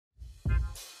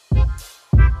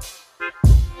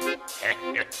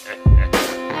Step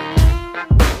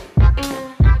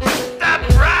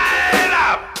right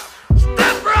up!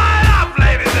 Step right up,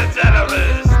 ladies and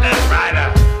gentlemen! Step right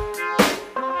up!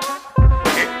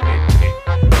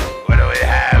 What do we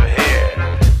have here?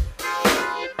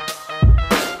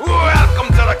 Welcome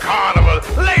to the carnival,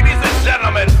 ladies and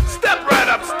gentlemen! Step right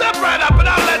up, and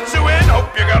I'll let you in.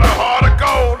 Hope you got a heart of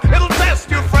gold. It'll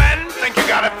test you, friend. Think you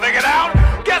got it figured out?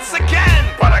 Guess again.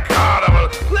 What a carnival,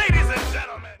 ladies and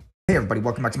gentlemen. Hey everybody,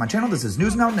 welcome back to my channel. This is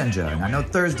News Now Ninja, and I know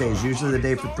Thursday is usually the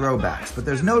day for throwbacks, but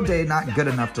there's no day not good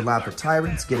enough to laugh at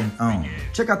tyrants getting owned.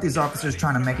 Check out these officers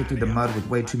trying to make it through the mud with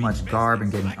way too much garb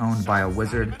and getting owned by a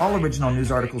wizard. All original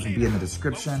news articles will be in the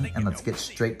description, and let's get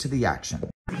straight to the action.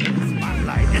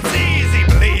 It's easy,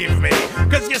 believe me,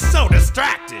 cause you're so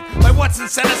distracted by what's in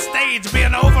center stage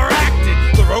being overacted.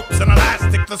 The ropes and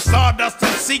elastic, the sawdust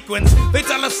and sequins, they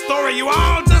tell a story you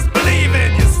all just believe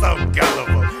in. You're so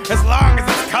gullible, as long as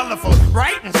it's colorful,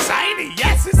 bright and shiny.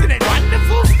 Yes, isn't it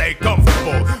wonderful? Stay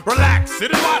comfortable, relax,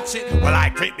 sit and watch it while I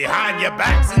creep behind your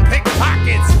backs and pick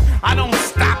pockets. I don't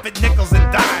stop at nickels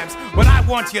and dimes when I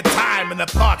want your time and the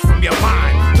thoughts from your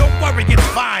mind. Don't worry, it's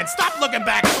fine. Stop looking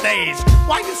backstage.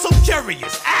 Why you so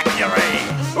curious? Act your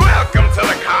age. Welcome to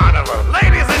the carnival,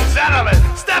 ladies and gentlemen.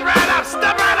 Step right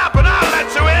up, and I'll let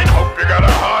you in. Hope you got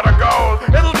a heart of gold.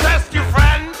 It'll test you,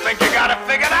 friend. Think you got it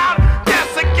figured out?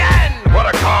 Guess again. What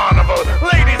a carnival,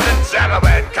 ladies and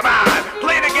gentlemen. Come on,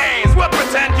 play the games. We'll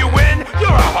pretend you win.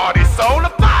 You're a hardy soul, a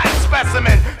fine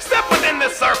specimen. Step within the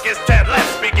circus tent.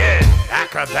 Let's begin.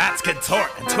 Acrobats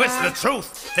contort and twist the truth.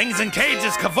 Things in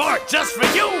cages cavort just for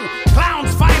you.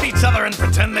 Clowns fight each other and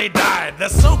pretend they died. They're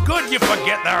so good you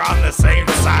forget they're on the same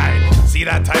side. See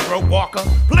that tightrope walker?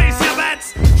 Place your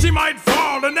bets. She might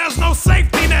fall and there's no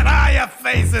safety net. Ah, your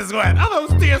face is wet. Are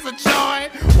those tears of joy?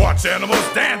 Watch animals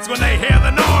dance when they hear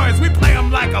the noise. We play them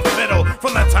like a fiddle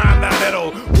from the time they're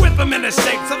little. Whip them into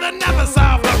shape so they never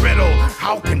solve the riddle.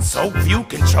 How can so few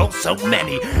control so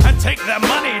many and take their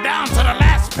money down to the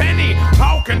last penny?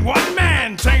 How can one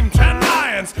man tame 10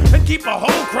 lions and keep a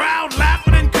whole crowd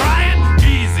laughing and crying?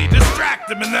 Easy, distract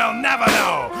them and they'll never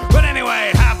know. But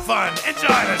anyway, have fun, enjoy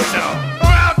the show.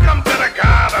 Welcome to the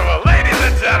carnival, ladies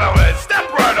and gentlemen. Step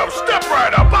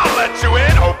right up, I'll let you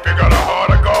in. Hope you got a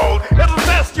heart of gold. It'll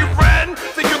test you, friend.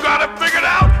 Think you got it figured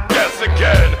out? Guess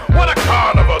again. What a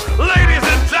carnival, ladies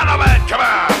and gentlemen. Come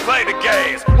on, play the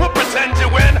games. We'll pretend you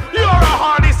win. You're a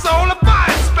hardy soul, a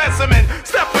fine specimen.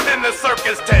 Step within the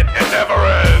circus tent, it never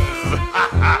ends.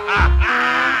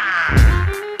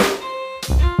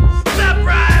 Step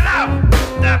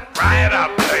right up,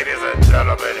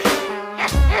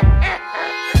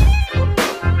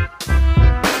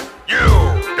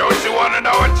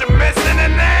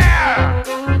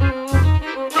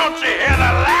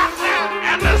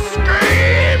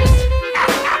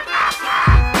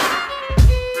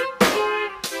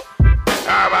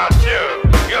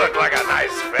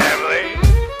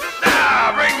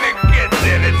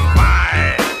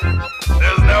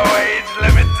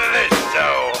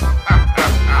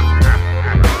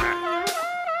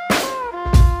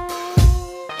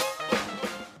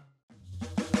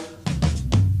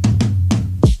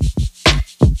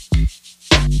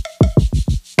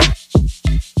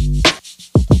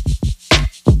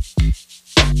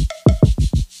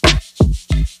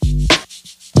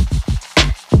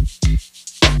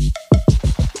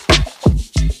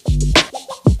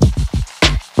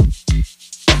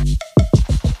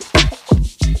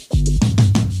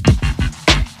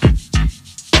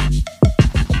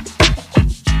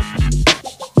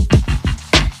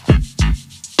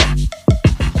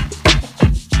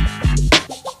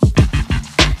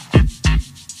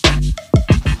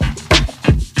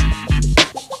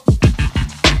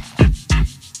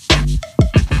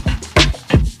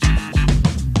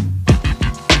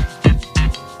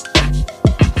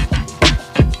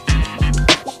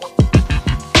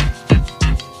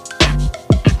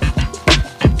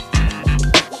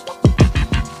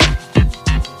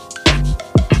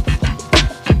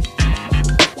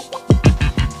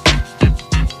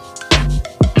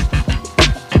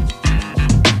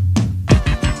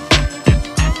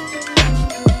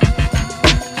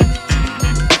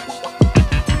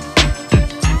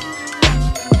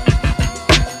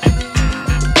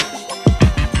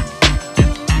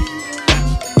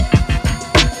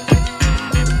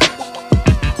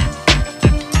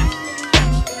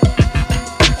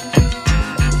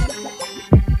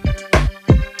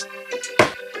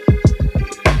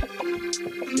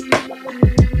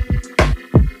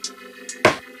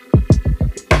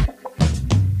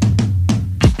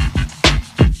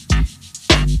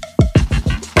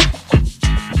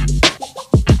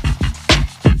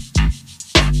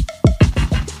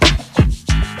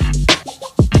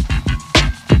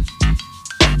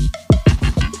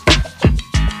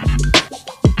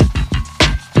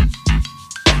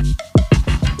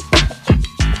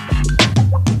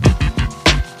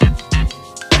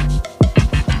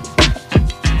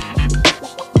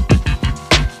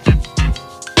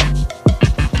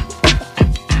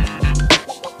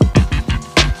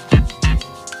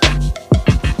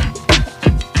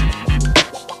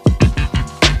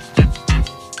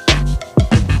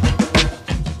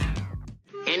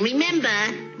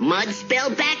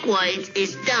 science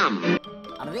is dumb.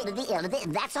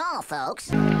 That's all,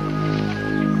 folks.